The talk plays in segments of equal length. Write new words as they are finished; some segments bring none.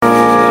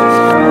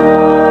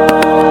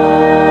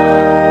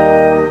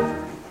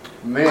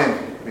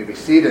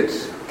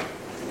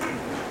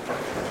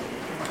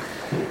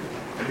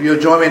You'll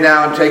join me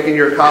now in taking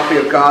your copy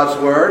of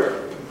God's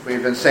Word.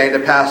 We've been saying the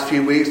past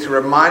few weeks to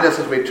remind us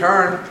as we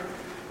turn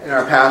in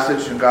our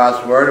passage in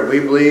God's Word, we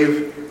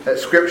believe that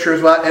Scripture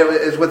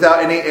is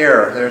without any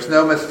error. There's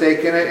no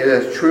mistake in it. It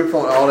is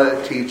truthful in all that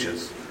it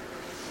teaches.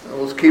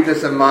 Let's keep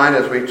this in mind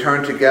as we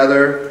turn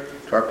together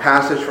to our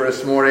passage for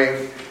this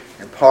morning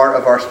and part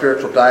of our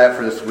spiritual diet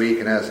for this week,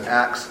 and as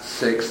Acts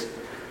 6,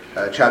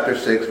 chapter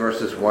 6,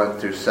 verses 1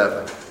 through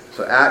 7.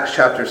 So Acts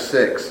chapter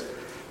 6,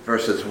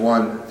 verses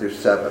 1 through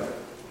 7.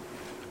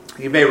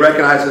 You may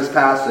recognize this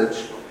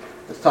passage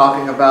as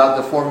talking about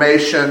the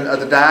formation of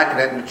the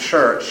diaconate in the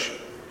church.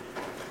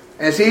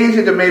 And it's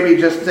easy to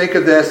maybe just think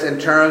of this in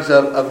terms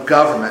of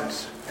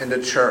government in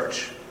the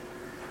church.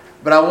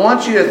 But I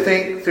want you to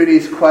think through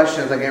these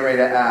questions I'm getting ready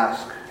to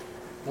ask.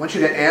 I want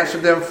you to answer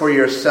them for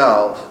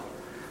yourselves,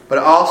 but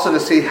also to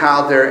see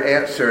how they're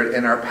answered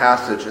in our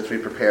passage as we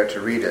prepare to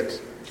read it.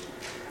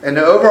 And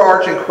the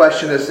overarching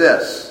question is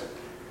this: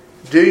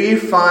 do you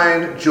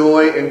find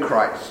joy in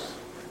Christ?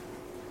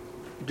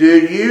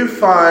 Do you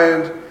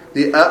find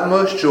the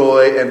utmost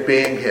joy in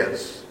being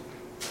His?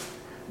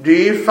 Do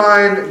you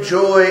find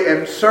joy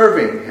in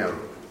serving Him?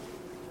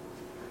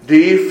 Do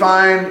you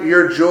find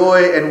your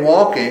joy in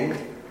walking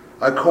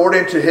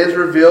according to His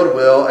revealed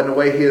will and the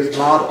way He has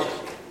modeled?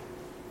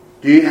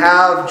 Do you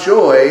have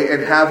joy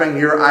in having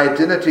your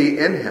identity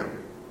in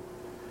Him?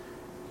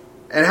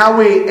 And how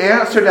we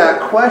answer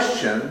that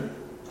question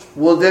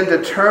will then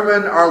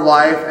determine our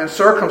life and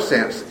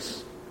circumstances.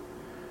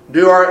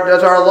 Do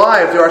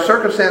our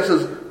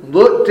circumstances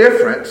look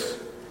different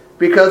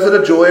because of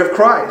the joy of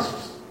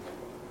Christ?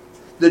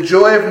 The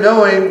joy of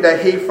knowing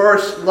that He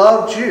first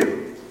loved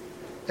you,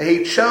 that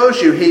He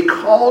chose you, He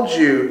called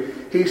you,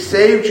 He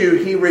saved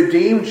you, He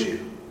redeemed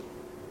you.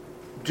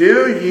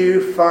 Do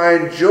you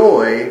find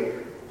joy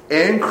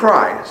in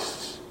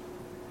Christ?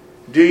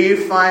 Do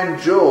you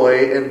find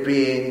joy in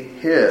being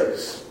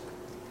His?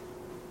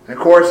 And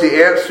of course,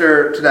 the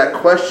answer to that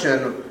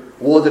question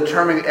will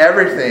determine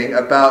everything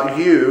about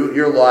you,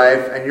 your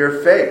life, and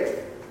your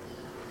faith.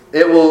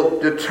 It will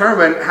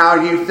determine how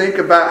you think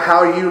about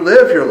how you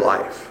live your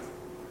life.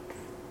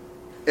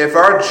 If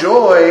our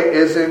joy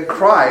is in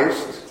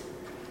Christ,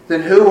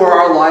 then who will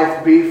our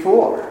life be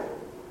for?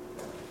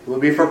 It will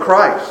be for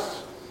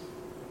Christ.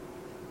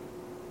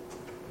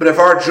 But if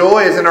our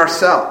joy is in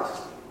ourselves,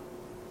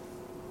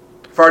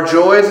 if our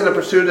joy is in the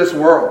pursuit of this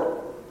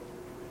world,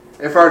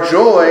 if our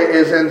joy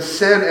is in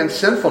sin and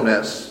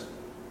sinfulness,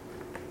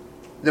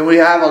 then we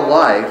have a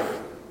life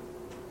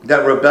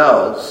that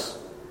rebels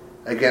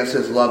against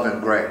His love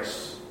and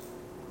grace.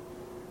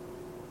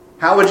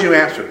 How would you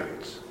answer that?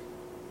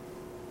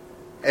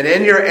 And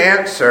in your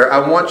answer,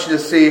 I want you to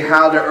see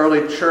how the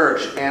early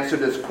church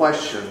answered this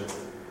question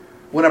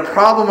when a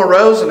problem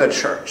arose in the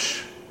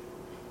church,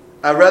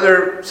 a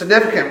rather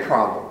significant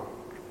problem.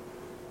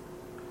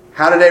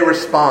 How did they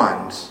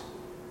respond?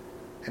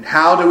 And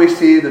how do we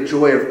see the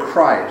joy of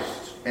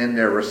Christ in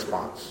their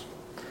response?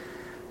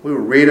 We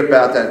will read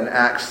about that in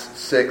Acts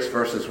 6,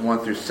 verses 1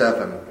 through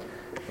 7.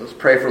 Let's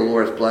pray for the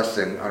Lord's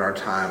blessing on our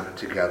time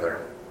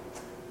together.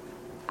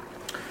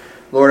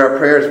 Lord, our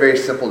prayer is very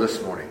simple this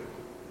morning.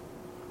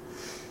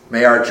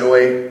 May our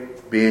joy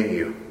be in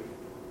You.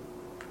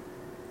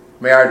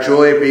 May our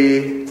joy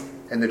be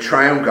in the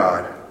triune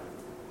God,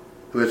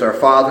 who is our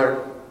Father,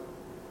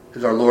 who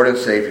is our Lord and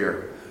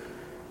Savior,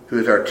 who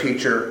is our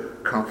teacher,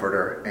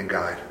 comforter, and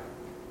guide.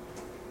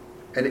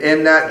 And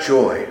in that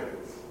joy,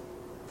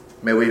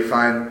 may we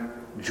find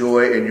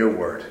joy in Your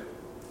word.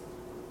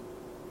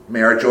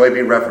 May our joy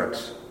be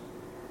reverent.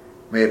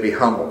 May it be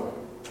humble.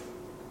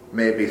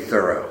 May it be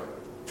thorough.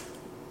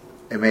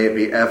 And may it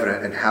be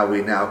evident in how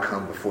we now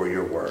come before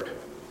Your word.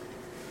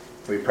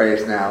 We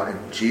praise now in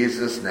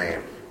Jesus'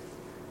 name,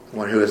 the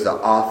one who is the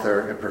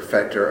author and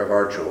perfecter of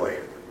our joy.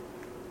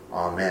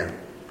 Amen.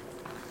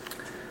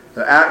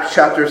 So Acts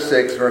chapter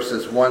 6,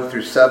 verses 1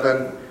 through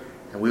 7,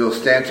 and we will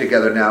stand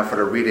together now for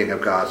the reading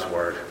of God's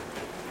word.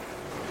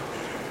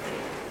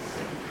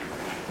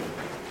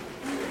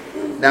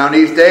 Now in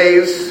these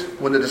days,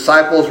 when the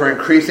disciples were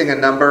increasing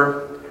in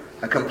number,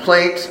 a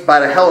complaint by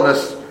the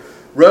Hellenists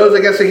rose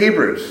against the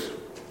Hebrews,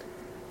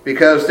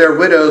 because their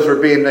widows were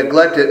being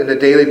neglected in the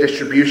daily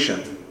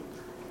distribution.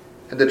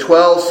 And the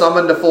 12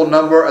 summoned the full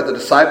number of the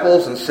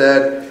disciples and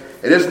said,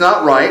 "It is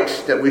not right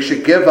that we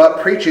should give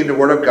up preaching the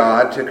word of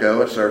God to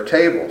go and serve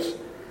tables.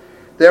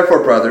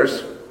 Therefore,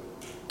 brothers,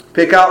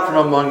 pick out from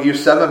among you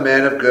 7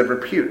 men of good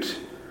repute,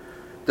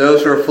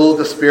 those who are full of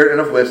the Spirit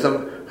and of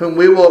wisdom, whom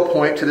we will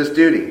appoint to this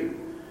duty.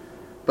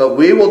 But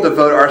we will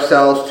devote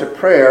ourselves to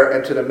prayer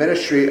and to the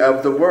ministry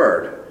of the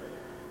word."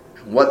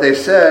 And what they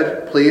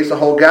said pleased the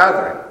whole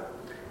gathering.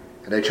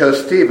 And they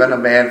chose Stephen, a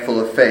man full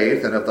of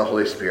faith and of the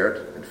Holy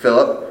Spirit, and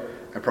Philip,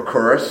 and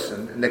Prochorus,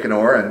 and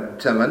Nicanor, and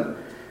Timon,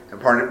 and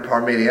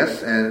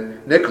Parmenius,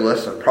 and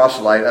Nicholas, a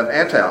proselyte of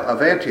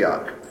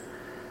Antioch.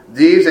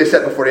 These they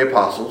set before the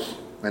apostles,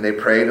 and they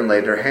prayed and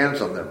laid their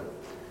hands on them.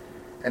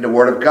 And the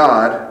word of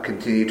God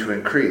continued to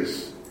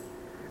increase.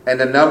 And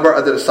the number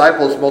of the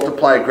disciples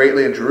multiplied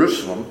greatly in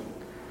Jerusalem,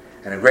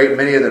 and a great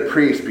many of the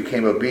priests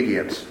became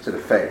obedient to the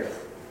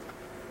faith.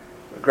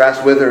 The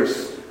grass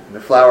withers and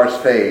the flowers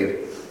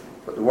fade,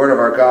 but the word of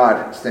our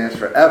God stands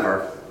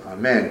forever.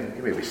 Amen.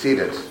 You may be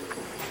seated.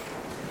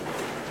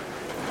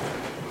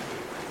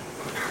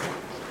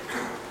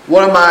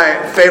 One of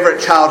my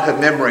favorite childhood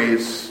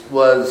memories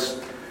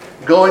was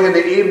going in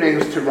the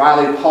evenings to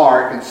Riley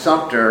Park in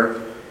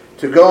Sumter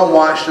to go and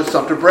watch the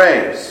Sumter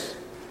Braves,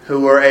 who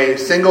were a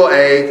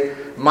single-A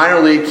minor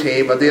league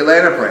team of the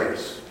Atlanta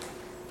Braves.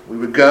 We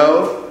would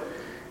go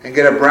and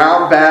get a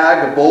brown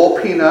bag, a bowl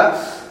of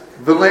peanuts,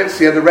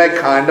 Valencia, the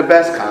red kind, the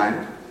best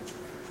kind,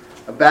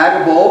 a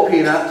bag of bowl of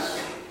peanuts,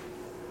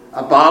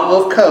 a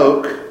bottle of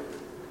Coke.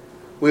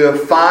 We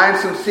would find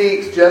some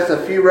seats just a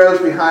few rows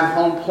behind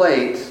home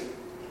plate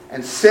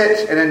and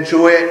sit and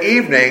enjoy an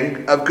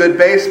evening of good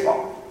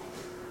baseball.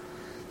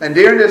 And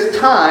during this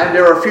time,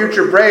 there were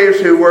future Braves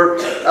who were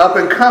up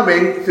and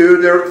coming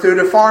through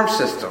the farm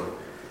system.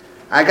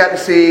 I got to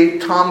see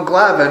Tom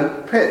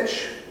Glavine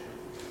pitch,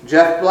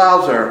 Jeff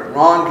Blauser,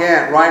 Ron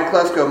Gant, Ryan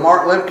Klesko,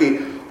 Mark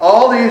Lemke.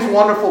 All these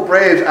wonderful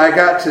Braves I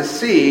got to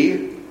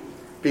see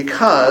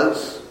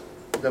because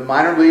the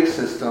minor league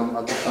system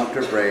of the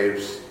Sumter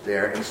Braves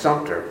there in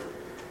Sumter.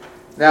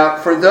 Now,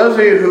 for those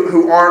of you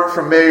who aren't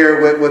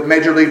familiar with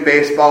Major League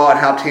Baseball and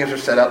how teams are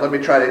set up, let me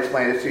try to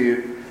explain it to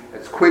you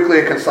as quickly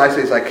and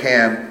concisely as I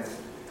can.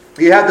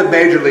 You have the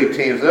Major League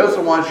teams. Those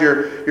are the ones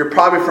you're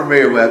probably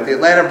familiar with. The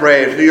Atlanta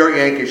Braves, New York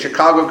Yankees,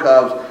 Chicago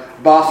Cubs,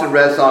 Boston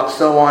Red Sox,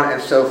 so on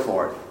and so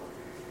forth.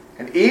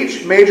 And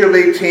each Major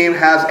League team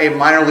has a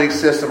minor league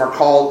system, or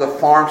called the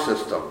farm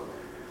system.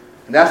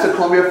 And that's the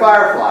Columbia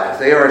Fireflies.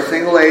 They are a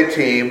single-A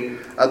team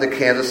of the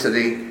Kansas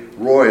City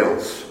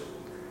Royals.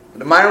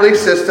 The minor league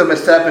system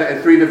is set up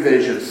in three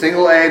divisions: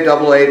 single-A,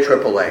 double-A,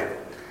 triple-A.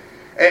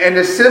 And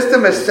the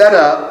system is set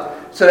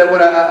up so that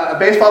when a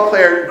baseball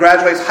player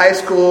graduates high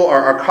school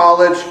or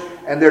college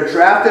and they're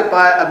drafted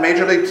by a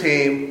major league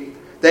team,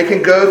 they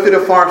can go through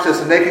the farm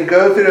system. They can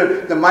go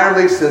through the minor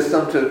league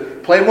system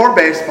to play more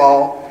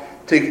baseball,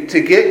 to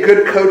get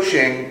good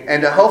coaching,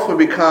 and to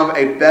hopefully become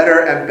a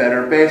better and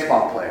better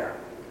baseball player.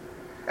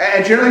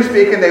 And generally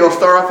speaking, they will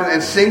start off in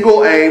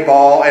single-A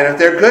ball, and if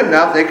they're good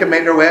enough, they can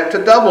make their way up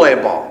to double-A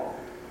ball.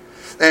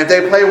 And if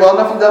they play well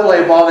enough in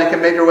double-A ball, they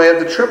can make their way up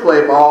to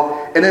triple-A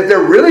ball. And if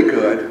they're really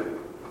good,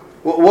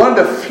 one of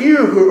the few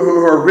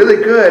who are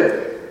really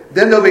good,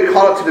 then they'll be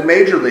called up to the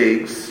major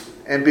leagues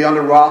and be on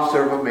the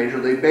roster of a Major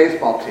League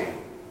Baseball team.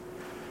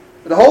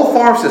 The whole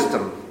farm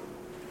system,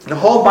 the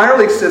whole minor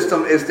league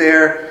system is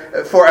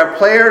there for a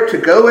player to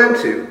go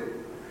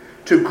into,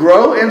 to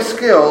grow in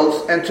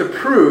skills, and to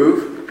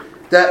prove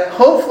that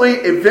hopefully,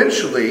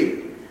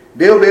 eventually,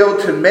 they'll be able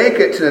to make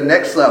it to the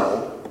next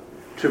level,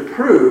 to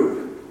prove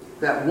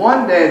that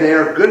one day they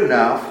are good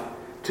enough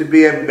to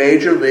be a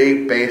Major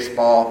League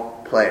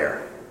Baseball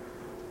player.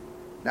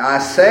 Now, I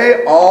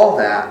say all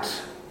that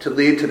to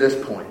lead to this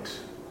point.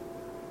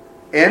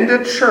 In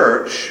the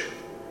church,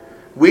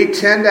 we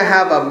tend to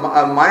have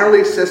a minor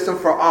league system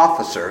for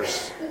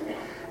officers,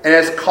 and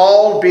it's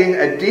called being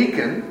a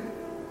deacon,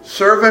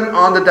 serving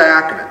on the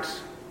diaconate.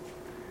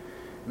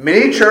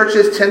 Many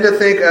churches tend to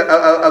think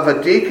of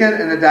a deacon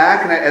and a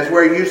diaconate as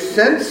where you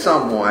send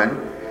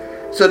someone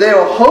so they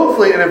will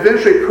hopefully and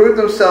eventually prove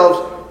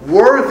themselves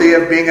worthy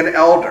of being an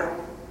elder.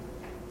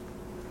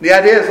 The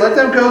idea is let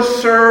them go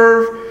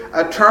serve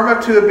a term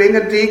or two of being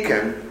a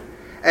deacon,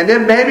 and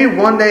then maybe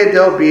one day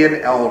they'll be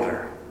an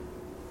elder.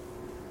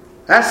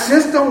 That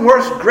system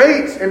works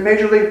great in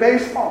Major League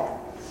Baseball.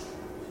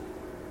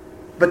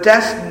 But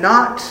that's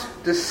not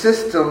the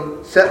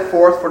system set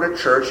forth for the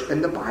church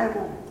in the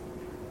Bible.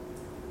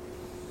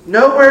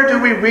 Nowhere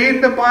do we read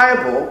in the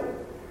Bible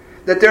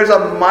that there's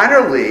a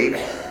minor league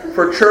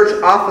for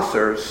church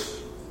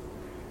officers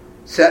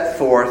set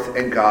forth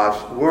in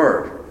God's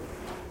Word.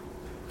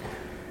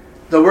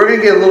 Though we're going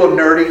to get a little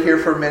nerdy here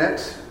for a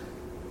minute.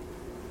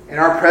 In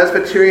our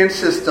Presbyterian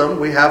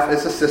system,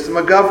 it's a system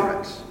of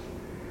government.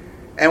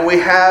 And we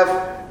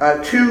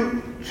have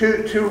two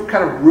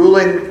kind of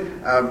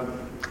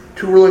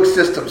ruling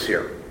systems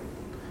here.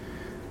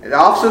 The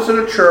officers of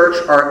the church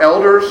are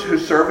elders who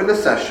serve in the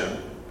session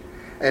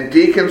and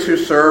deacons who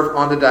serve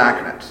on the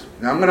diaconate.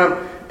 Now I'm going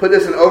to put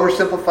this in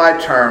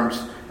oversimplified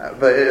terms,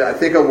 but I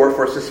think it'll work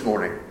for us this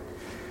morning.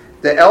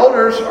 The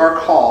elders are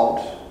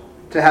called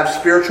to have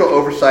spiritual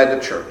oversight of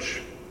the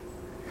church.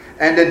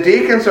 And the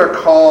deacons are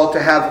called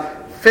to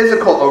have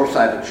physical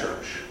oversight of the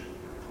church.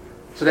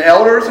 So the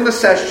elders in the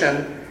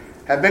session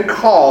have been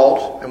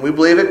called, and we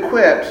believe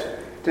equipped,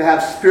 to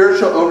have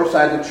spiritual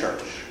oversight of the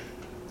church.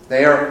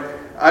 They are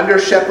under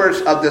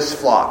shepherds of this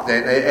flock.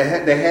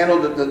 They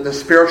handle the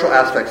spiritual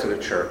aspects of the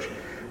church.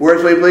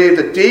 Whereas we believe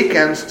the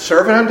deacons,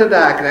 serving under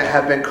diaconate,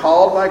 have been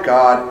called by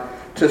God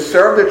to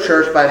serve the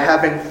church by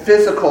having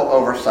physical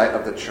oversight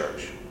of the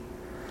church.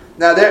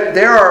 Now,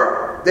 there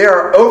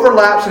are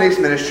overlaps in these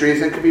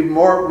ministries, and it can be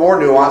more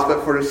nuanced,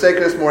 but for the sake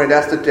of this morning,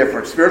 that's the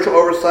difference. Spiritual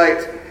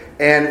oversight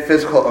and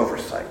physical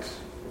oversight.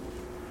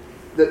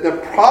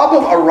 The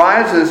problem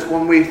arises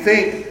when we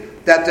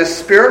think that the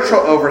spiritual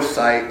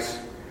oversight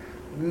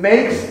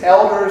makes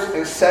elders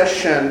in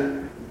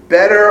session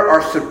better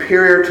or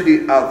superior to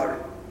the other.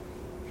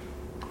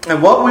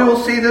 And what we will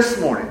see this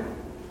morning,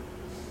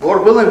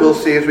 Lord willing we'll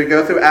see as we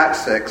go through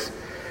Acts 6,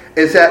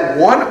 is that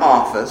one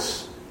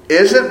office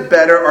isn't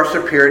better or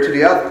superior to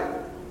the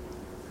other.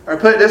 Or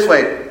put it this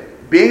way,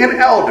 being an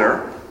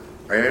elder,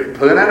 right,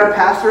 put in a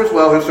pastor as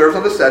well who serves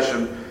on the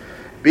session,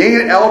 being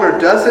an elder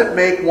doesn't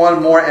make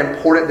one more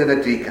important than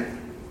a deacon.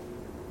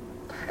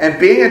 And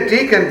being a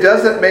deacon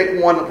doesn't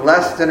make one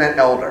less than an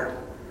elder.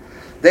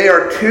 They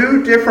are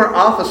two different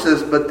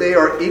offices, but they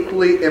are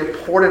equally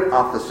important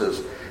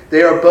offices.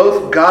 They are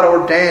both God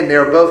ordained, they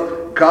are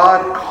both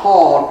God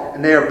called,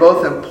 and they are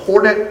both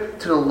important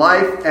to the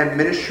life and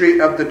ministry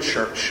of the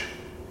church.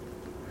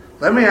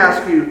 Let me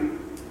ask you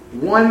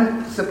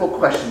one simple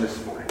question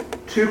this morning.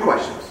 Two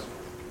questions.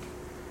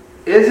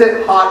 Is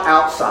it hot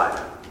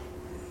outside?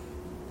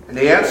 And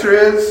the answer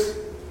is,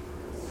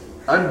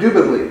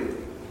 undoubtedly,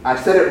 I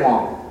said it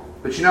wrong.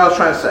 But you know what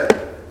I was trying to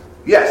say.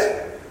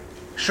 Yes,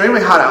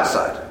 extremely hot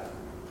outside.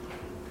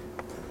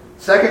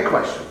 Second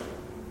question.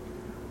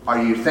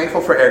 Are you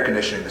thankful for air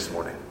conditioning this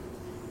morning?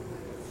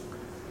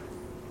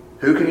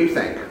 Who can you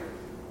thank?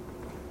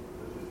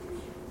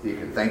 You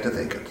can thank the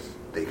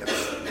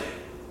deacons.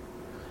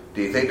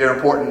 Do you think they're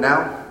important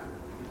now?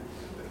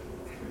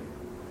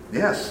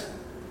 Yes.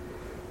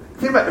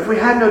 Think about it. If we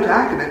had no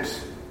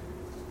diaconate,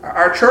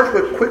 our church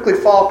would quickly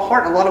fall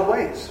apart in a lot of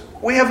ways.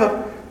 We have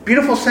a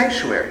beautiful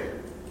sanctuary,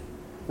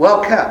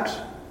 well kept.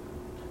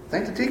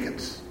 Thank the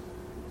deacons.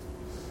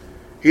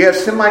 You have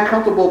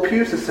semi-comfortable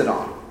pews to sit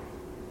on.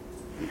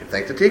 You can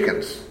thank the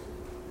deacons.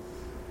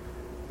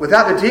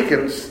 Without the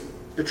deacons,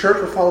 the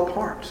church would fall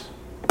apart.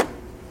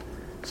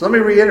 So let me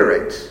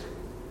reiterate.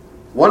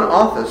 One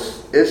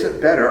office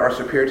isn't better or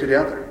superior to the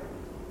other.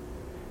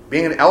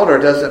 Being an elder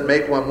doesn't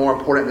make one more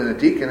important than a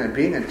deacon, and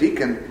being a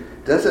deacon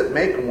doesn't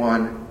make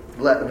one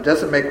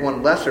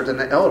lesser than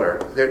an elder.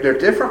 They're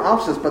different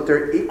offices, but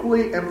they're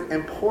equally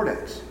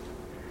important.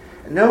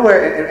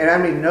 Nowhere, and I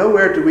mean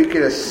nowhere, do we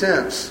get a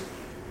sense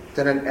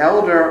that an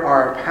elder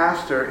or a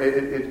pastor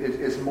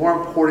is more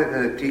important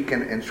than a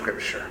deacon in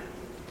Scripture.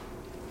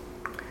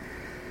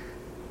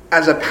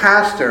 As a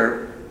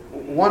pastor,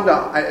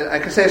 I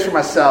can say this for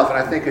myself, and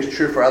I think it's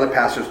true for other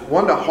pastors,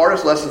 one of the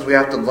hardest lessons we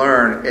have to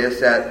learn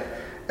is that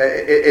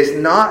it's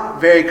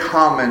not very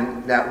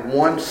common that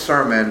one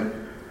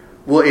sermon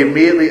will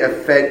immediately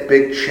affect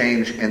big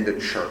change in the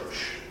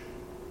church.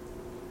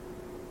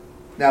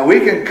 Now, we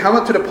can come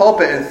up to the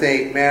pulpit and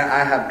think, man,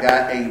 I have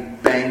got a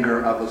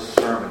banger of a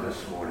sermon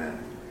this morning.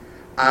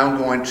 I'm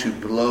going to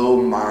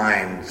blow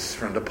minds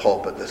from the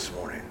pulpit this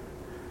morning.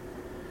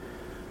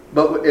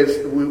 But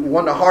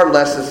one of the hard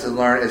lessons to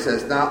learn is that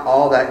it's not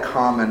all that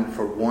common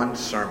for one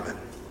sermon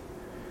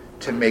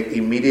to make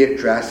immediate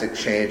drastic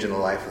change in the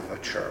life of a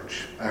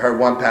church. I heard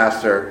one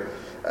pastor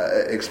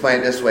explain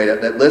it this way,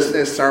 that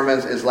listening to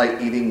sermons is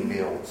like eating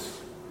meals.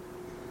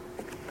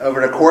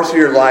 Over the course of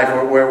your life,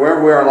 where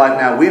we are in life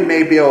now, we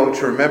may be able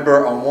to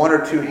remember on one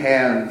or two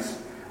hands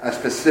a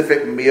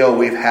specific meal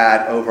we've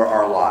had over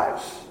our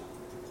lives.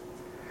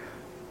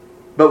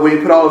 But when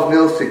you put all those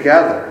meals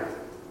together,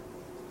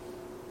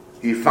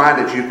 you find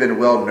that you've been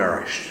well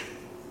nourished.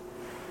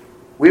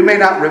 We may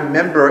not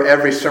remember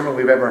every sermon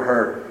we've ever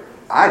heard.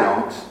 I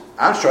don't.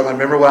 I'm struggling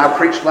to remember what I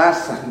preached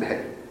last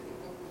Sunday.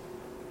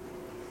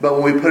 But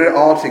when we put it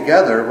all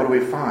together, what do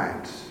we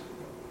find?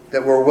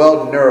 That we're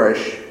well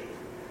nourished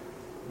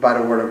by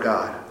the Word of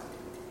God.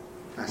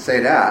 I say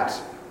that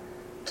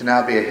to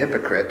not be a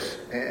hypocrite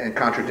and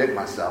contradict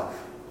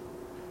myself.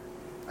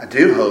 I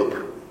do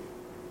hope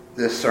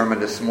this sermon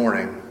this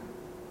morning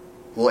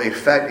will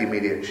effect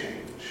immediate change.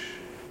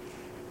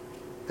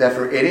 That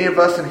for any of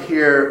us in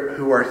here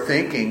who are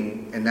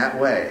thinking in that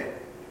way,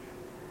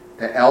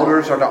 the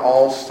elders are the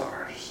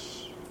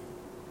all-stars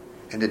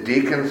and the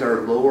deacons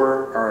are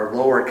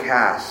lower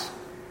caste,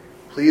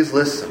 please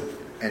listen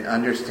and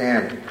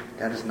understand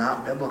that is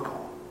not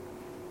biblical.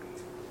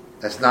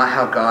 That's not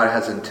how God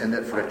has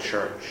intended for the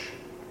church.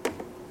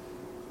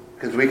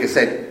 Because we could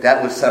say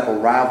that would settle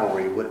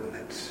rivalry, wouldn't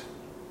it?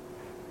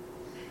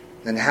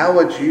 Then how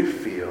would you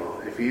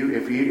feel if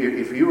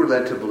you were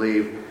led to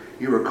believe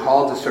you were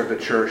called to serve the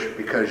church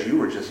because you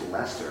were just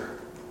lesser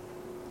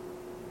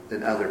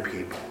than other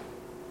people?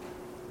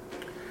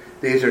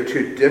 These are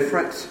two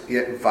different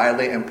yet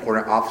vitally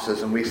important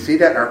offices, and we see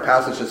that in our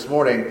passage this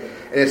morning.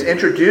 And it's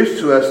introduced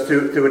to us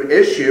through an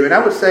issue, and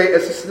I would say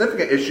it's a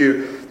significant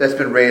issue that's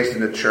been raised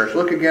in the church.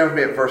 Look again with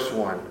me at verse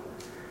 1.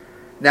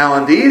 Now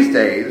in these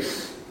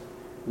days,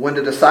 when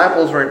the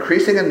disciples were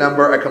increasing in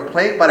number, a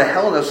complaint by the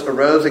Hellenists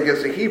arose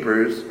against the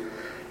Hebrews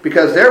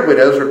because their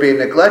widows were being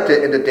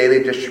neglected in the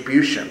daily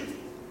distribution.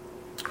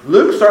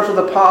 Luke starts with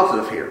a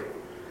positive here.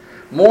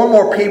 More and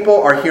more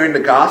people are hearing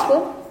the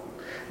gospel.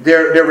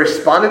 They're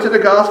responding to the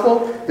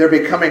gospel. They're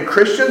becoming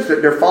Christians.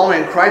 They're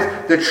following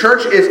Christ. The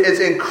church is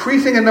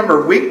increasing in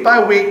number week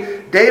by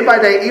week, day by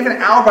day, even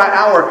hour by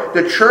hour.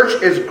 The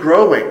church is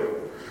growing.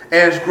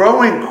 And it's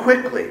growing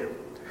quickly.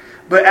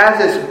 But as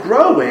it's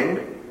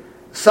growing,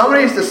 some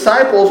of these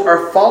disciples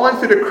are falling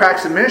through the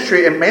cracks of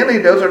ministry, and mainly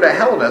those are the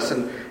Hellenists,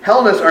 and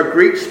Hellenists are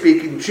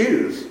Greek-speaking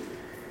Jews.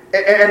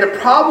 And the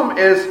problem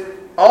is,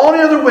 all the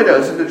other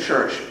widows in the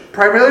church,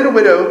 primarily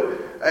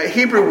the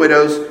Hebrew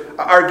widows,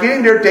 are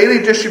getting their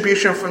daily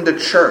distribution from the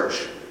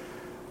church,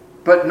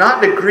 but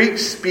not the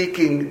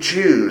Greek-speaking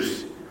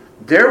Jews.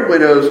 Their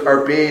widows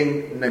are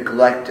being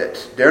neglected.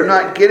 They're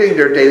not getting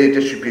their daily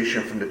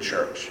distribution from the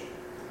church.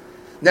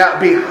 Now,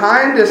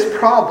 behind this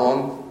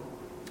problem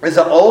is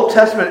an Old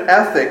Testament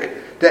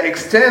ethic that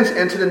extends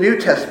into the New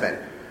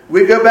Testament.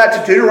 We go back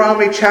to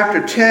Deuteronomy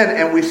chapter 10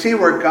 and we see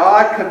where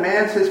God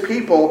commands his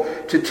people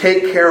to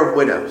take care of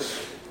widows.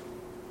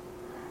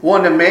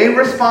 One of the main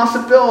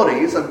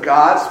responsibilities of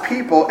God's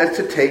people is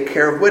to take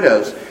care of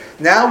widows.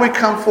 Now we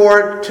come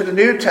forward to the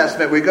New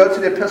Testament. We go to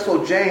the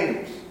Epistle of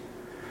James.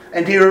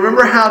 And do you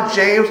remember how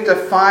James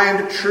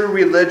defined true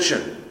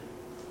religion?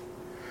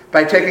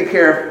 By taking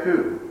care of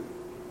who?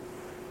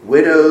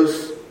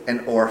 Widows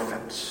and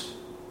orphans.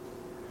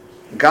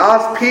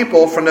 God's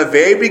people from the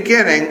very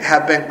beginning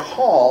have been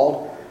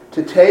called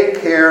to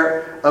take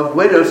care of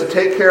widows, to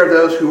take care of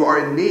those who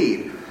are in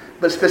need.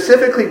 But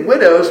specifically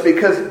widows,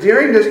 because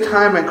during this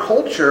time and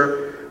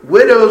culture,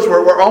 widows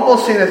were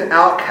almost seen as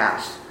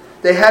outcasts.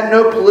 They had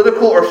no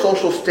political or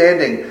social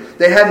standing.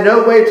 They had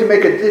no way to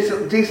make a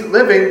decent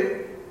living,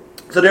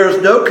 so there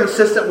was no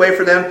consistent way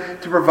for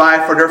them to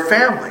provide for their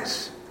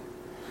families.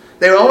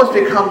 They would almost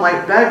become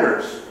like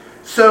beggars.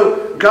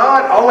 So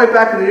God, all the way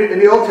back in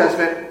the Old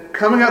Testament,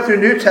 coming out through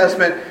the New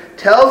Testament,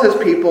 tells his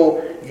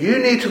people, you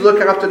need to look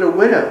after the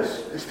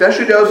widows,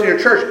 especially those in your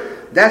church.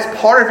 That's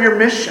part of your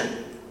mission.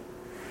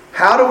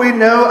 How do we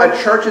know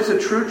a church is a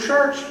true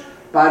church?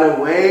 By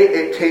the way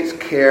it takes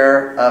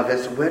care of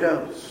its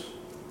widows.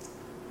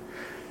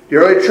 The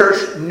early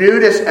church knew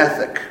this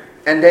ethic,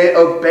 and they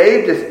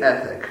obeyed this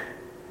ethic.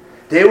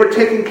 They were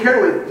taking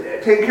care of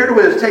the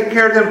widows, taking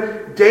care of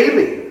them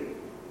daily.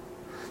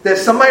 That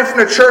somebody from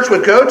the church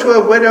would go to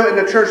a widow in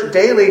the church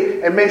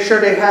daily and make sure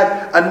they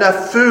had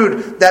enough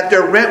food, that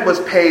their rent was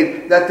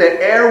paid, that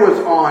the air was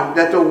on,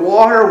 that the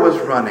water was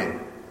running.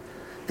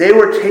 They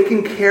were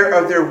taking care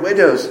of their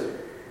widows.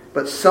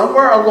 But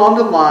somewhere along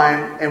the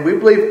line, and we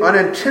believe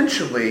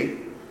unintentionally,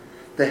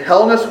 the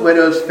Hellenist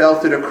widows fell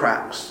through the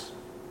cracks.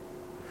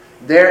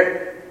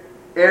 Their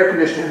air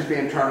conditioning was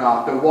being turned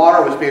off. The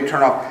water was being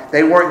turned off.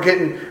 They weren't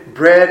getting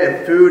bread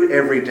and food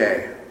every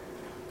day.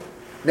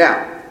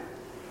 Now,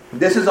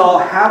 this is all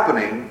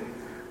happening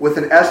with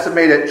an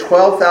estimated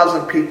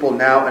 12,000 people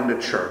now in the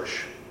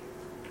church.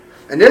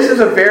 And this is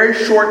a very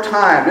short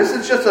time. This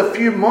is just a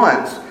few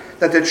months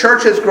that the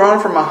church has grown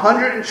from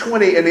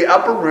 120 in the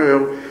upper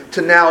room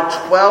to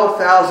now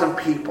 12,000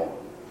 people.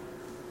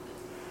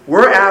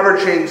 We're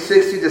averaging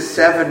 60 to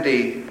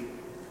 70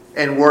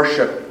 in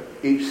worship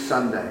each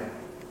Sunday.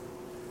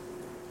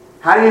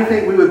 How do you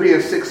think we would be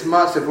in 6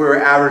 months if we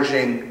were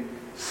averaging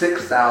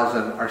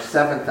 6,000 or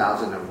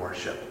 7,000 in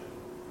worship?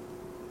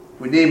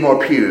 We need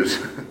more pews,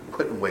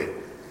 wouldn't we?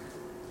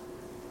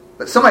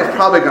 But somebody's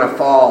probably going to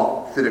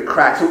fall through the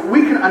cracks. So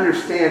we can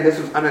understand this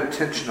was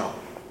unintentional.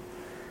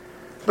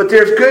 But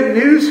there's good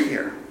news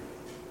here.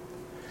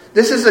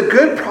 This is a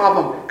good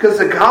problem because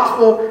the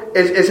gospel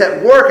is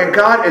at work, and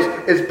God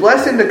is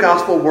blessing the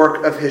gospel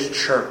work of his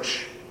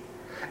church.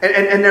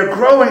 And they're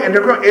growing, and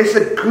they're growing. It's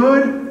a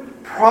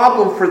good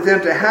problem for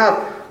them to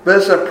have, but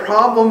it's a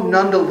problem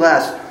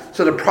nonetheless.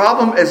 So the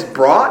problem is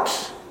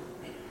brought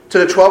to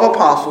the 12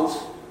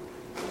 apostles,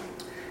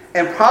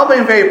 and probably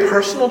in very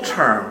personal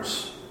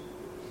terms.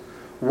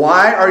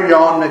 Why are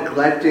y'all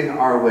neglecting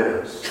our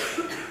widows?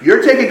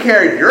 You're taking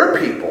care of your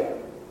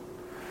people.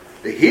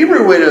 The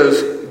Hebrew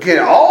widows get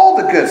all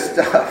the good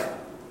stuff,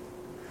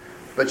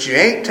 but you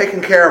ain't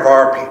taking care of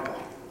our people.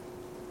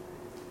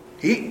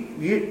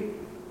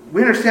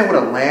 We understand what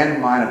a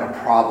landmine of a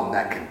problem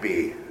that can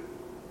be,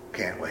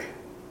 can't we?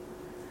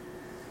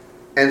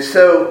 And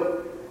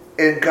so,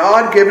 in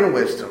God-given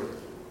wisdom,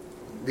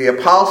 the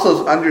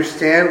apostles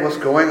understand what's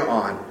going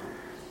on,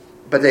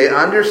 but they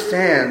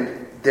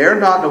understand they're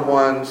not the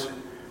ones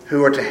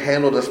who are to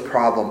handle this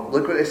problem.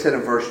 Look what they said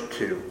in verse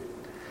 2.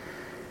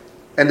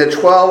 And the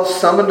 12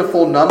 summoned the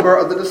full number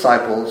of the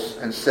disciples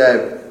and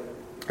said,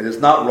 it is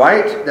not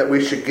right that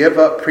we should give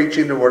up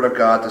preaching the word of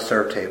God to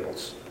serve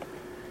tables.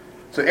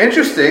 So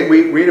interesting,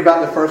 we read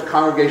about the first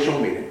congregational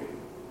meeting.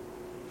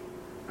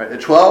 Right, the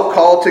 12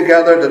 called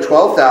together the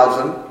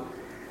 12,000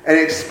 and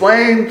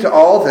explained to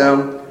all of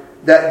them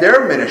that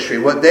their ministry,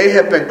 what they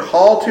have been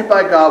called to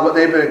by God, what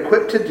they've been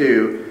equipped to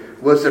do,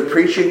 was the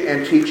preaching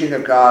and teaching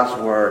of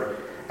God's word.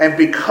 And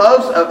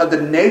because of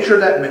the nature of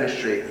that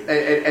ministry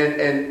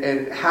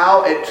and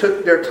how it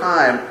took their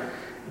time,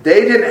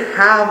 they didn't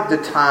have the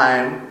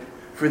time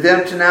for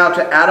them to now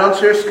to add onto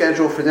their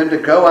schedule, for them to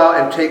go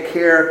out and take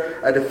care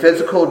of the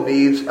physical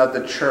needs of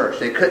the church.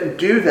 They couldn't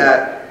do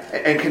that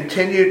and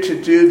continue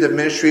to do the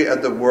ministry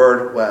of the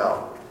word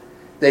well.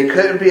 They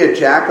couldn't be a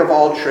jack of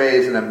all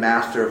trades and a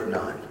master of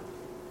none.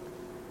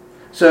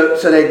 So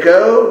they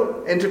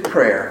go into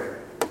prayer.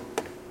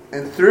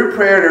 And through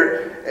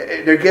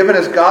prayer, they're given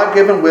as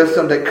God-given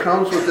wisdom that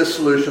comes with this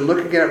solution.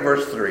 Look again at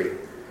verse 3.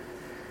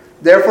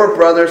 Therefore,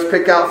 brothers,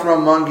 pick out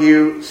from among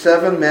you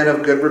 7 men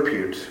of good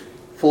repute,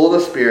 full of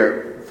the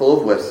Spirit, full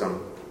of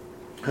wisdom,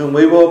 whom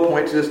we will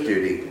appoint to this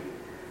duty.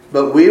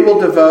 But we will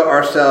devote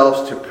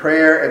ourselves to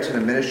prayer and to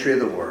the ministry of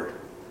the word.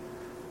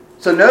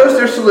 So notice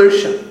their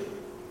solution.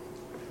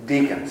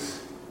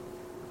 Deacons.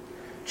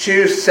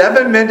 Choose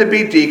 7 men to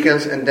be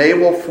deacons, and they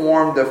will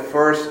form the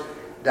first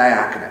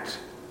diaconate.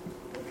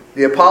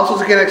 The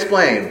apostles again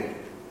explain,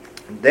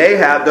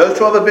 those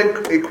 12 have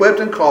been equipped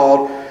and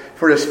called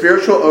for the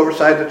spiritual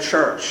oversight of the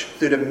church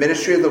through the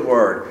ministry of the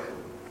word.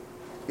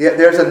 Yet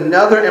there's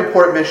another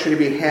important ministry to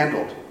be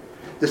handled.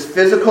 This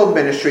physical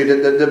ministry,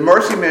 the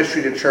mercy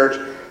ministry to church,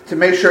 to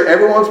make sure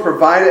everyone's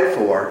provided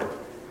for.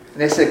 And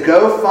they said,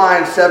 go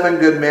find 7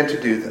 good men to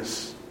do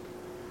this.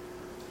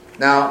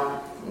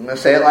 Now, I'm going to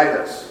say it like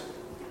this.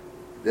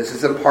 This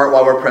is in part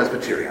why we're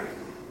Presbyterian.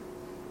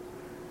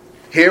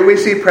 Here we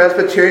see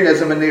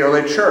Presbyterianism in the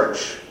early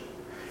church.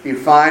 You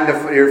find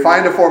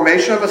the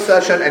formation of a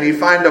session, and you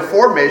find the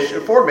formation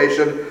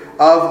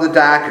of the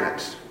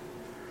diaconate.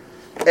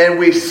 And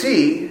we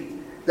see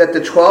that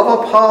the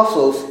 12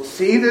 apostles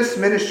see this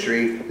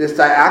ministry, this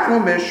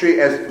diaconal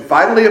ministry, as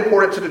vitally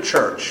important to the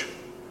church.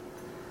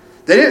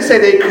 They didn't say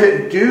they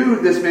couldn't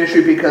do this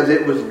ministry because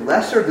it was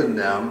lesser than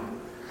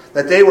them,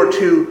 that they were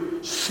too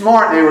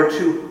smart, they were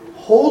too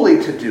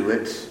holy to do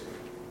it.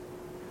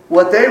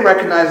 What they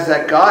recognized is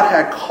that God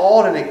had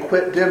called and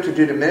equipped them to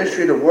do the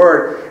ministry of the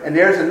word, and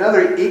there's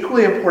another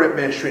equally important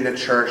ministry in the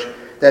church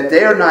that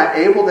they are not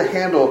able to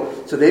handle,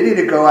 so they need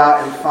to go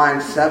out and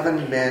find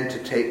 7 men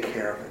to take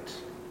care of it.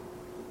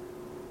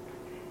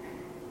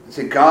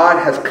 See,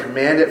 God has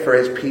commanded for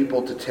his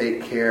people to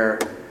take care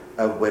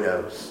of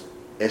widows.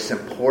 It's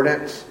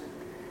important,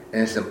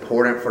 and it's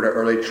important for the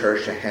early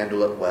church to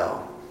handle it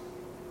well.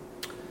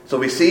 So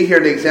we see here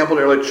the example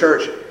of the early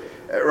church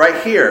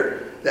right here,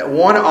 that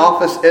one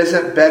office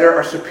isn't better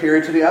or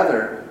superior to the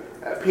other.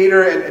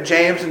 Peter and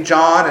James and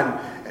John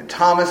and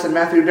Thomas and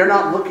Matthew, they're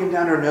not looking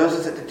down their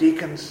noses at the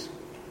deacons.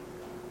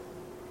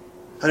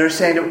 And they're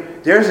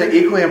saying there's an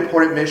equally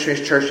important ministry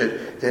in church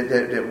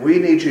that we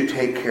need you to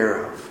take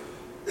care of.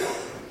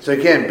 So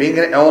again, being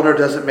an elder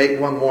doesn't make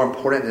one more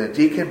important than a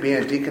deacon.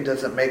 Being a deacon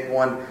doesn't make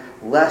one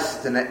less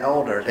than an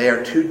elder. They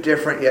are two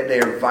different, yet they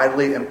are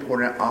vitally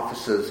important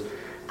offices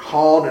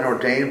called and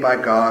ordained by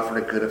God for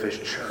the good of his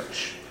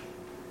church.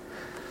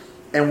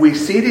 And we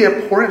see the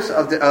importance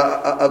of the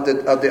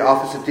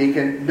office of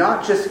deacon,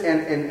 not just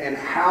in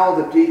how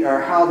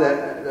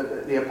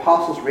the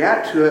apostles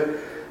react to it,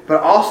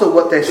 but also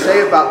what they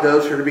say about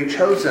those who are to be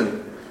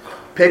chosen.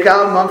 Pick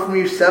out among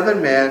you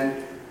 7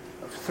 men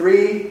of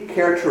 3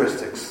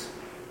 characteristics: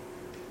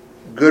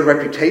 good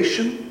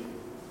reputation,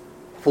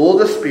 full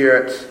of the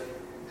Spirit,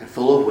 and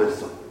full of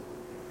wisdom.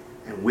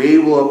 And we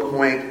will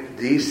appoint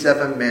these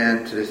 7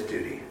 men to this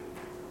duty.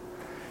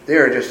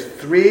 There are just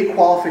 3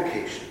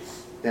 qualifications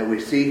that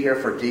we see here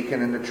for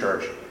deacon in the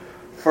church.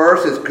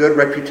 First is good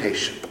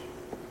reputation.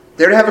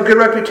 They're to have a good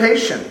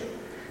reputation.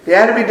 They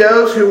had to be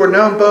those who were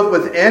known both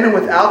within and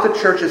without the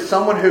church as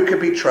someone who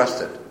could be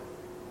trusted.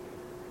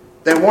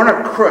 They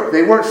weren't a crook.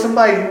 They weren't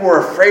somebody you were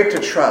afraid to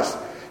trust.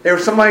 They were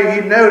somebody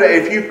you know that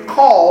if you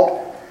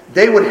called,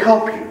 they would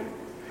help you.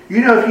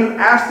 You know, if you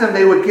asked them,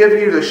 they would give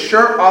you the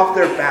shirt off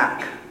their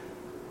back.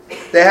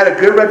 They had a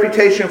good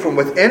reputation from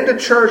within the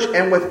church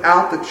and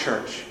without the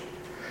church.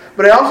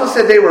 But it also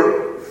said they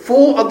were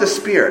full of the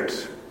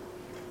Spirit.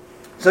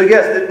 So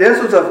yes,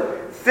 this was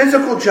a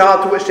physical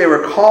job to which they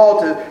were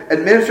called to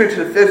administer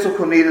to the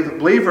physical need of the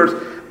believers,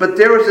 but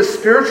there was a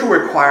spiritual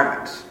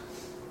requirement.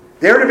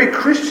 They were to be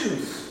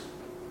Christians.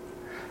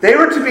 They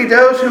were to be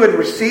those who had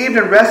received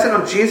and rested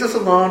on Jesus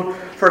alone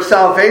for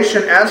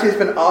salvation as he's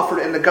been offered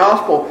in the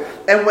gospel.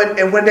 And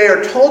when they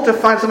are told to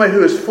find somebody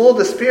who is full of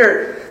the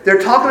Spirit,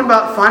 they're talking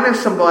about finding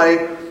somebody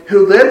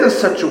who lived in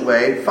such a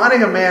way,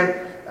 finding a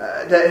man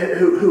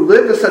who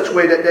lived in such a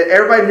way that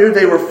everybody knew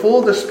they were full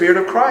of the Spirit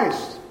of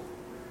Christ.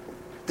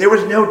 There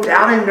was no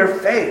doubting their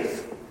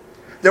faith.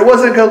 There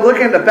wasn't go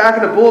looking at the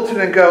back of the bulletin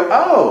and go,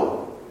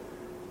 oh,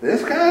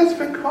 this guy's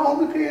been called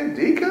to be a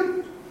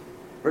deacon?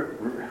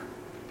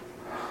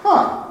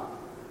 Huh.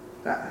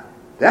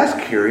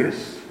 That's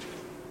curious.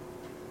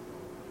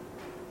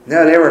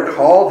 No, they were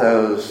called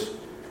those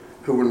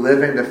who were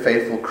living the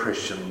faithful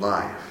Christian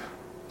life.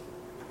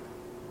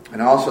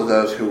 And also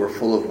those who were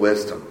full of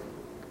wisdom.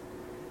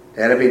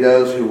 They had to be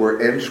those who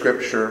were in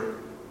Scripture,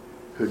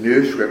 who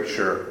knew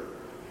Scripture,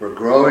 were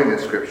growing in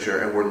Scripture,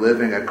 and were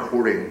living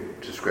according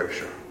to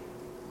Scripture.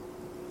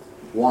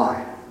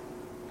 Why?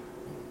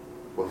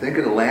 Well, think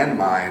of the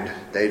landmine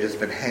they've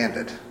just been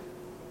handed.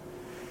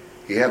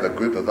 You have a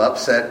group of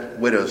upset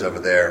widows over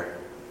there.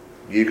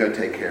 You go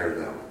take care of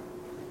them.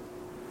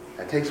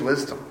 That takes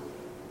wisdom.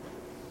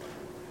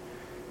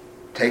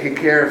 Taking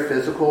care of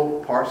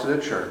physical parts of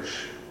the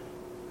church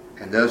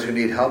and those who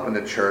need help in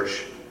the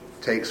church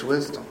takes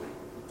wisdom.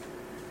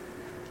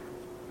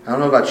 I don't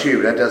know about you,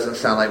 but that doesn't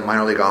sound like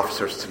minor league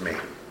officers to me.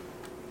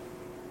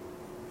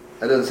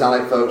 That doesn't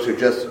sound like folks who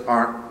just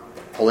aren't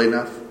holy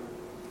enough,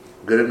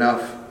 good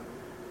enough,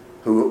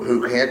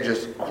 who can't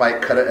just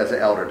quite cut it as an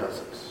elder does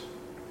it.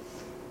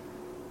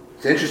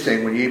 It's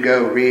interesting when you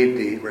go read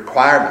the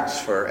requirements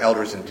for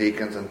elders and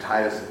deacons in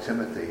Titus and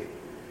Timothy,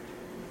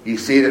 you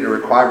see that the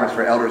requirements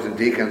for elders and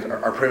deacons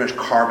are pretty much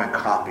carbon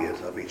copies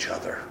of each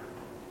other.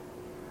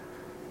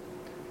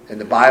 In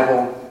the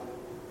Bible,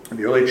 in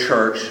the early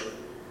church,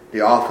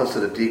 the office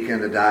of the deacon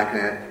and the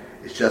diaconate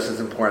is just as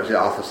important as the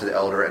office of the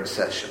elder in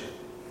session.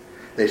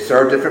 They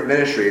serve different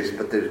ministries,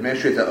 but there's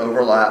ministries that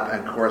overlap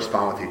and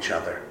correspond with each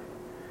other.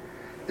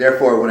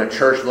 Therefore, when a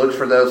church looks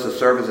for those to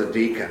serve as a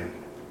deacon,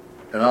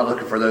 they're not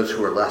looking for those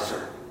who are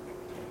lesser.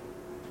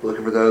 They're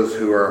looking for those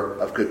who are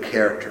of good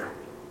character,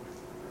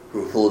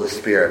 who are full of the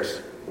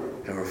Spirit,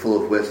 and who are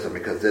full of wisdom,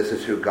 because this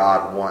is who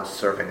God wants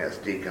serving as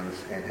deacons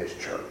in His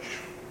church.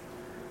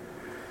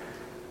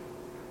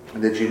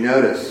 And did you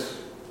notice,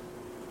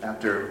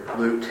 after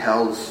Luke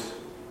tells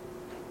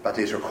about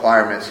these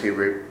requirements, he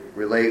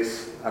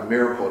relates a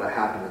miracle that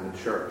happened in the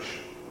church.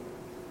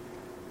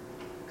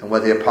 And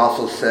what the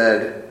apostles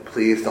said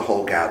pleased the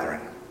whole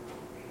gathering.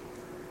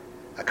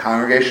 A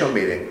congregational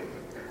meeting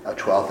of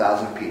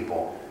 12,000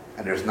 people,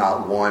 and there's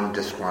not one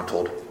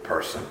disgruntled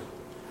person.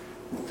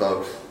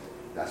 Folks,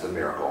 that's a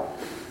miracle.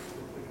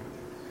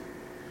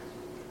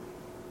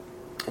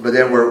 But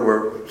then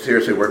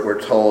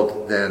we're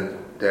told then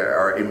there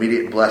are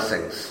immediate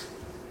blessings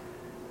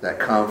that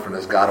come from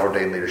this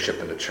God-ordained leadership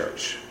in the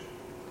church.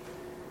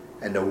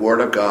 And the Word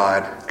of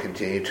God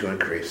continued to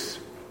increase.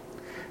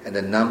 And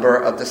the number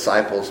of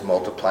disciples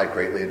multiplied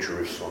greatly in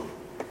Jerusalem.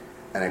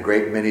 And a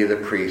great many of the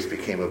priests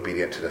became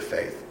obedient to the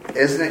faith.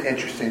 Isn't it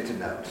interesting to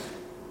note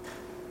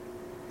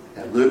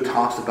that Luke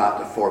talks about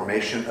the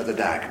formation of the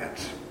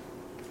diaconate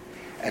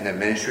and the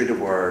ministry of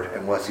the Word,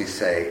 and what's he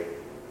say?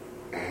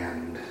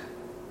 And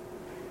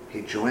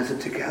he joins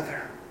it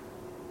together.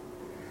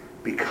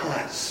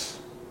 Because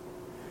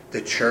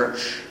the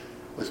church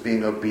was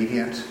being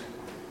obedient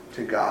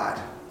to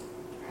God.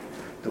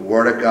 The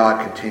Word of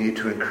God continued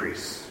to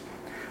increase.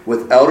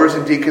 With elders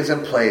and deacons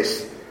in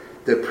place,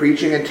 the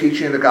preaching and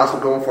teaching of the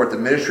gospel going forth, the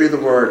ministry of the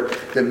Word,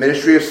 the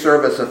ministry of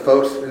service of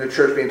folks in the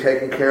church being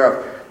taken care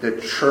of, the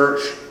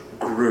church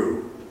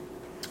grew.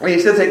 And he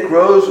says it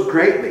grows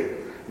greatly.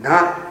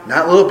 Not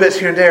little bits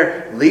here and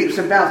there, leaps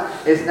and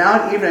bounds. It's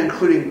now even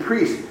including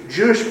priests,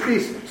 Jewish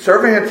priests,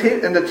 serving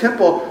in the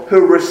temple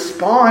who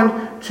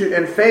respond to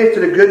in faith to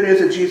the good news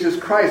of Jesus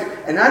Christ.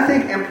 And I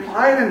think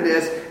implied in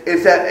this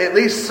is that at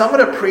least some of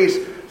the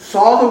priests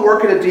saw the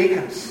work of the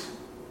deacons.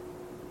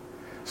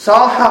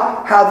 Saw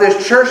how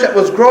this church that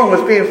was growing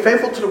was being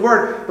faithful to the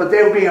Word, but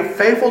they were being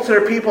faithful to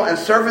their people and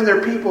serving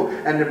their people.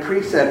 And the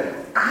priest said,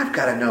 I've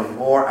got to know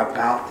more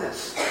about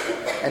this.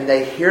 And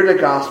they hear the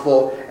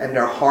gospel and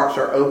their hearts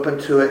are open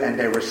to it and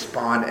they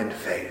respond in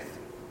faith.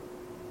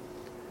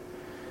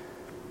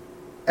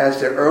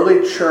 As the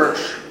early church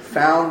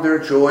found their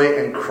joy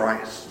in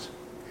Christ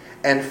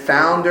and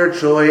found their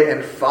joy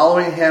in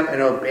following Him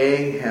and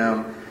obeying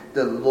Him,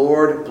 the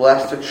Lord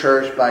blessed the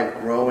church by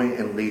growing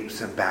in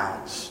leaps and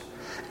bounds.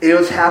 It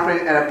was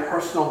happening at a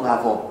personal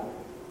level.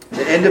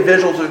 The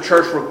individuals of the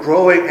church were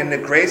growing in the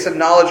grace and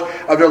knowledge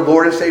of their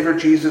Lord and Savior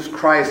Jesus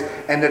Christ.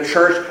 And the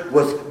church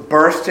was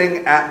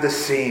bursting at the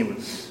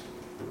seams.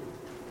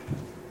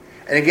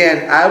 And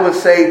again, I would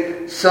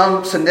say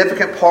some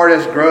significant part of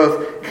this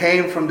growth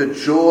came from the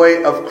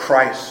joy of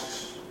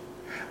Christ.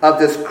 Of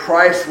this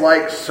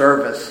Christ-like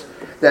service.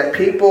 That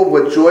people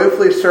would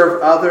joyfully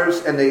serve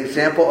others in the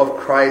example of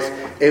Christ.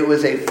 It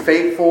was a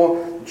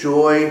faithful,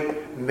 joyful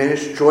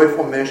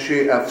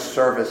ministry of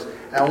service.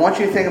 And I want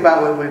you to think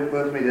about it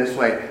with me this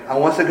way. I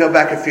want us to go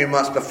back a few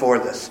months before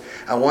this.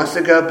 I want us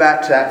to go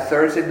back to that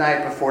Thursday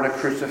night before the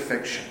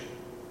crucifixion.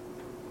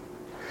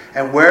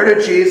 And where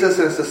did Jesus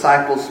and His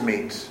disciples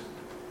meet?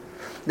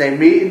 They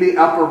meet in the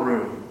upper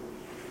room.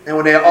 And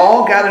when they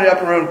all gather in the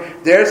upper room,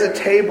 there's a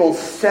table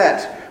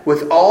set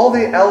with all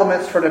the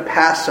elements for the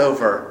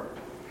Passover.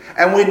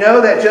 And we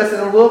know that just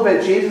in a little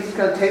bit, Jesus is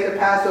going to take the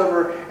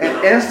Passover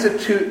and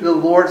institute the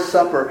Lord's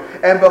Supper.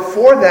 And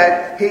before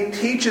that, He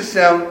teaches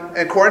them,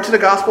 according to the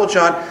Gospel of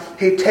John,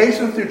 He takes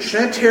them through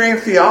Trinitarian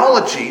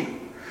theology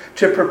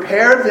to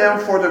prepare them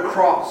for the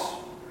cross.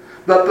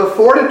 But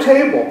before the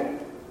table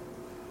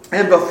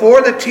and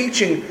before the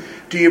teaching,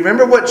 do you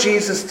remember what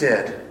Jesus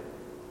did?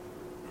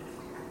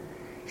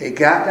 He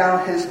got down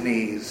on His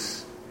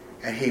knees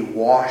and He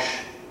washed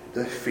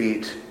the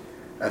feet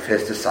of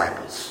His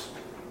disciples.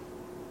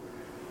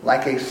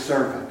 Like a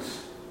servant,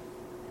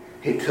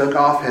 He took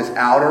off His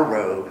outer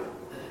robe,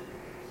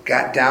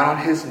 got down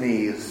on His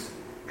knees,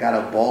 got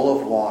a bowl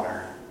of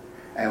water,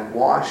 and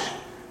washed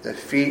the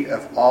feet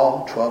of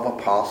all 12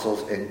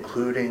 apostles,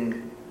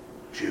 including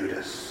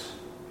Judas.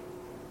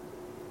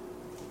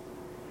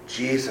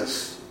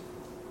 Jesus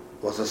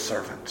was a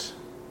servant.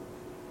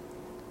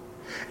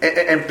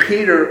 And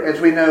Peter,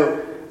 as we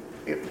know,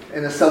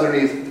 in the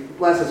Southernese,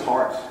 bless his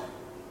heart.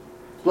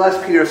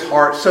 Bless Peter's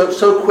heart.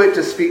 So quick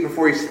to speak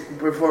before he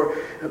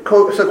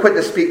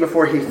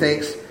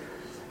thinks.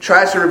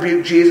 tries to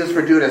rebuke Jesus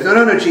for doing this.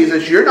 No,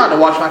 Jesus, you're not to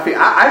wash my feet.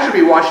 I should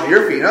be washing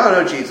your feet.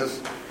 No,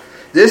 Jesus.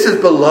 This is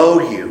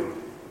below you.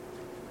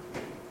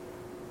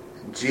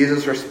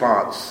 Jesus'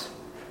 response,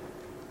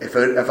 if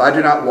I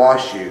do not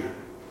wash you,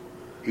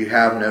 you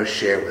have no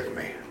share with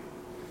me.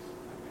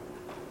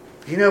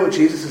 Do you know what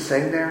Jesus is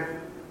saying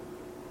there?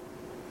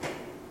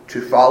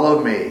 To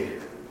follow me,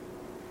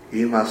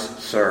 you must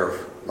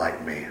serve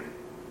like me.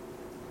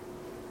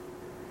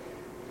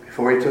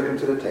 Before he took him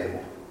to the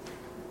table,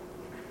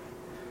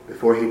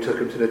 before he took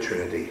him to the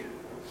Trinity,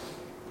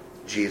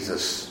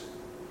 Jesus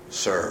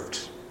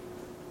served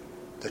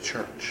the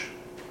church.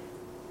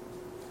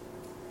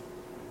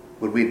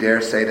 Would we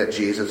dare say that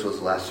Jesus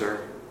was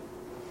lesser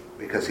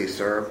because he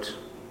served?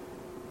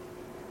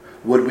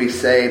 Would we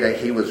say that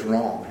he was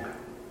wrong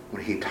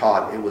when he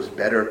taught it was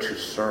better to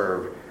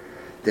serve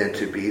than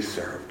to be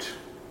served?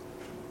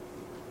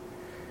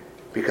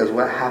 Because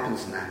what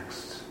happens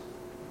next?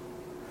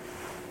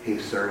 He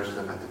serves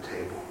them at the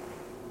table.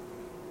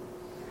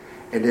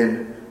 And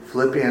then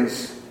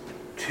Philippians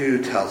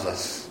 2 tells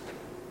us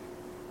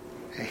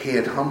he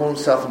had humbled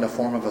himself in the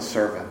form of a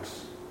servant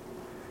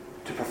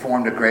to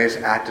perform the greatest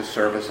act of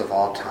service of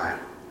all time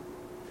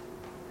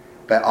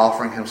by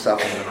offering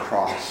himself on the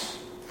cross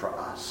for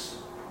us.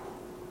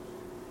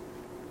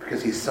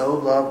 Because he so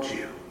loved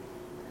you,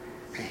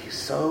 and he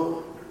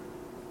so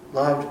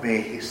loved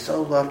me, he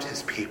so loved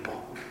his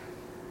people,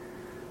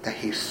 that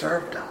he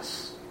served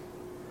us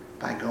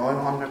by going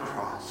on the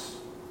cross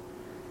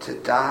to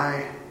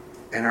die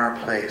in our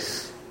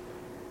place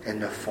in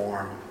the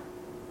form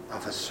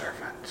of a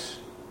servant.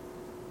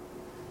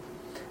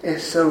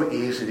 It's so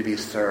easy to be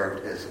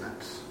served, isn't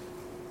it?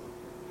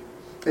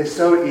 It's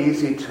so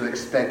easy to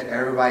expect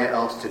everybody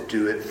else to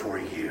do it for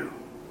you.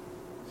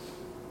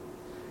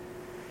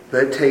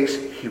 But it takes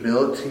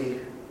humility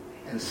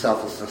and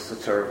selflessness to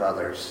serve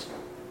others.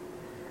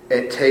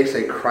 It takes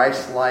a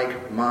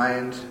Christ-like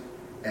mind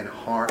and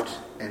heart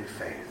and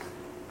faith.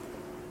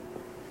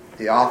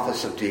 The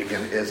office of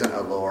deacon isn't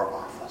a lower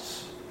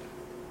office.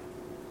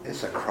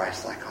 It's a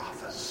Christ-like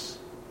office.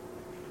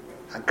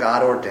 A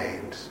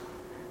God-ordained,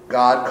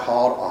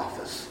 God-called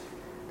office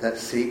that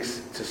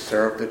seeks to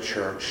serve the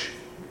church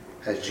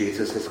as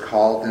Jesus has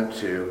called them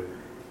to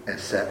and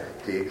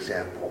set the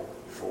example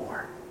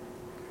for.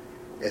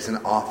 It's an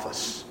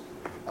office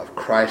of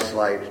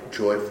Christ-like,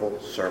 joyful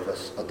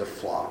service of the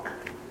flock,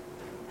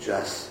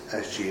 just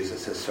as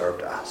Jesus has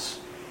served us.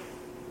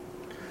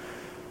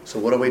 So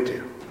what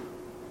do?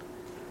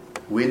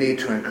 We need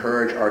to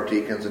encourage our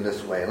deacons in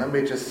this way. Let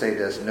me just say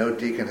this. No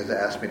deacon has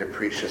asked me to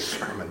preach this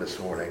sermon this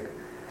morning.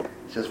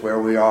 It's just where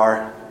we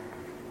are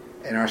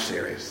in our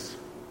series.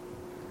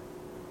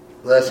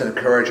 Let us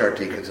encourage our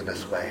deacons in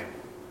this way.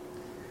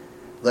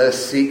 Let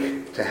us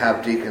seek to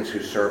have deacons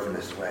who serve in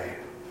this way.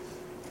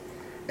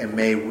 And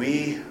may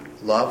we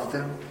love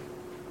them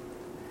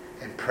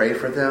and pray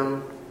for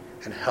them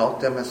and help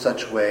them in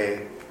such a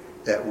way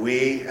that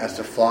we, as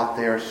the flock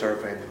they are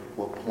serving,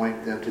 will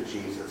point them to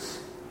Jesus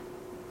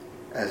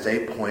as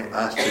they point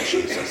us to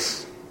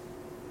Jesus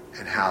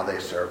and how they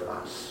serve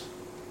us.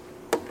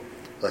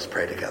 Let's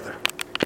pray together.